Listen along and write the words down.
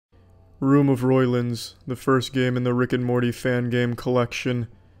Room of Roylands, the first game in the Rick and Morty fan game collection.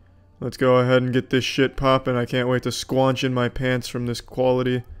 Let's go ahead and get this shit poppin'. I can't wait to squanch in my pants from this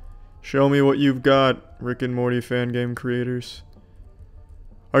quality. Show me what you've got, Rick and Morty fan game creators.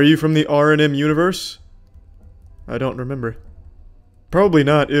 Are you from the R&M universe? I don't remember. Probably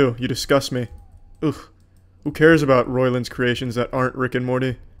not. Ew, you disgust me. Ugh. Who cares about Royland's creations that aren't Rick and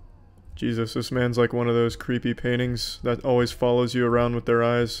Morty? Jesus, this man's like one of those creepy paintings that always follows you around with their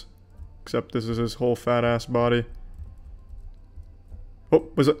eyes. Except this is his whole fat-ass body. Oh,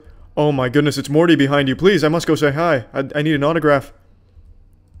 was it? Oh my goodness, it's Morty behind you. Please, I must go say hi. I need an autograph.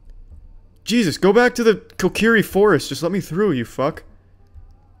 Jesus, go back to the Kokiri forest. Just let me through, you fuck.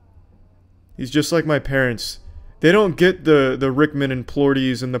 He's just like my parents. They don't get the Rickman and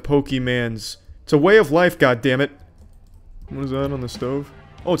Plorties and the Pokemans. It's a way of life, goddammit. What is that on the stove?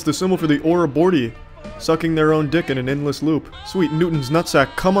 Oh, it's the symbol for the Ouroborti. Sucking their own dick in an endless loop. Sweet Newton's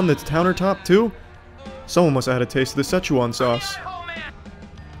nutsack come on the countertop too? Someone must have had a taste of the Szechuan sauce.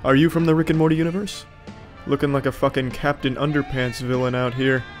 Are you from the Rick and Morty universe? Looking like a fucking Captain Underpants villain out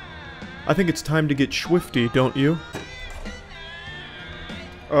here. I think it's time to get swifty, don't you?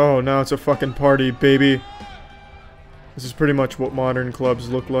 Oh, now it's a fucking party, baby. This is pretty much what modern clubs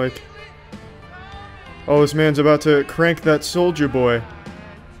look like. Oh, this man's about to crank that soldier boy.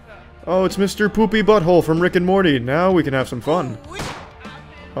 Oh, it's Mr. Poopy Butthole from Rick and Morty. Now we can have some fun.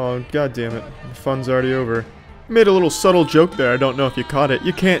 Oh, god damn it. The fun's already over. I made a little subtle joke there. I don't know if you caught it.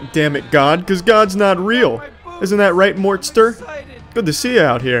 You can't damn it God, because God's not real. Isn't that right, Mortster? Good to see you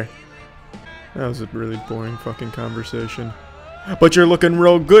out here. That was a really boring fucking conversation. But you're looking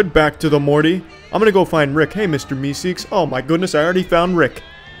real good back to the Morty. I'm gonna go find Rick. Hey, Mr. Meeseeks. Oh my goodness, I already found Rick.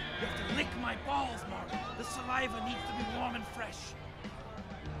 You have to lick my balls, Morty. The saliva needs to be warm and fresh.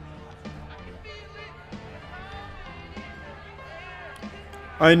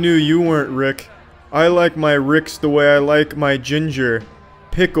 I knew you weren't Rick. I like my Ricks the way I like my ginger.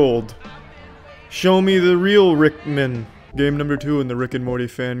 Pickled. Show me the real Rickman. Game number 2 in the Rick and Morty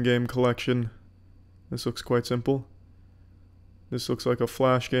fan game collection. This looks quite simple. This looks like a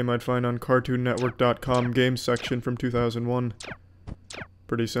Flash game I'd find on CartoonNetwork.com game section from 2001.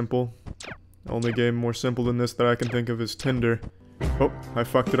 Pretty simple. The only game more simple than this that I can think of is Tinder. Oh, I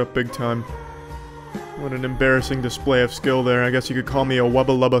fucked it up big time. What an embarrassing display of skill there. I guess you could call me a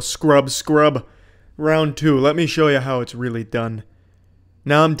wubba lubba scrub. Round 2, let me show you how it's really done.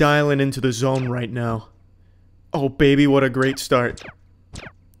 Now I'm dialing into the zone right now. Oh baby, what a great start.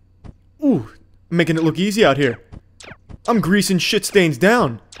 Ooh, I'm making it look easy out here. I'm greasing shit stains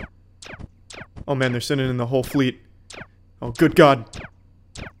down. Oh man, they're sending in the whole fleet. Oh good god.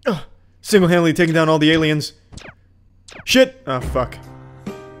 Ugh, single-handedly taking down all the aliens. Shit! Oh fuck.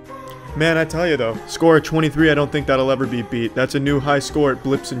 Man, I tell you though, score of 23, I don't think that'll ever be beat. That's a new high score at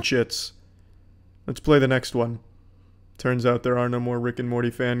Blips and Shits. Let's play the next one. Turns out there are no more Rick and Morty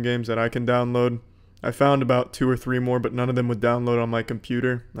fan games that I can download. I found about 2 or 3 more, but none of them would download on my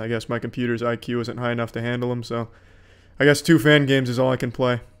computer. I guess my computer's IQ isn't high enough to handle them, so I guess 2 fan games is all I can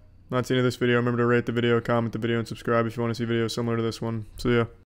play. That's the end of this video. Remember to rate the video, comment the video, and subscribe if you want to see videos similar to this one. See ya.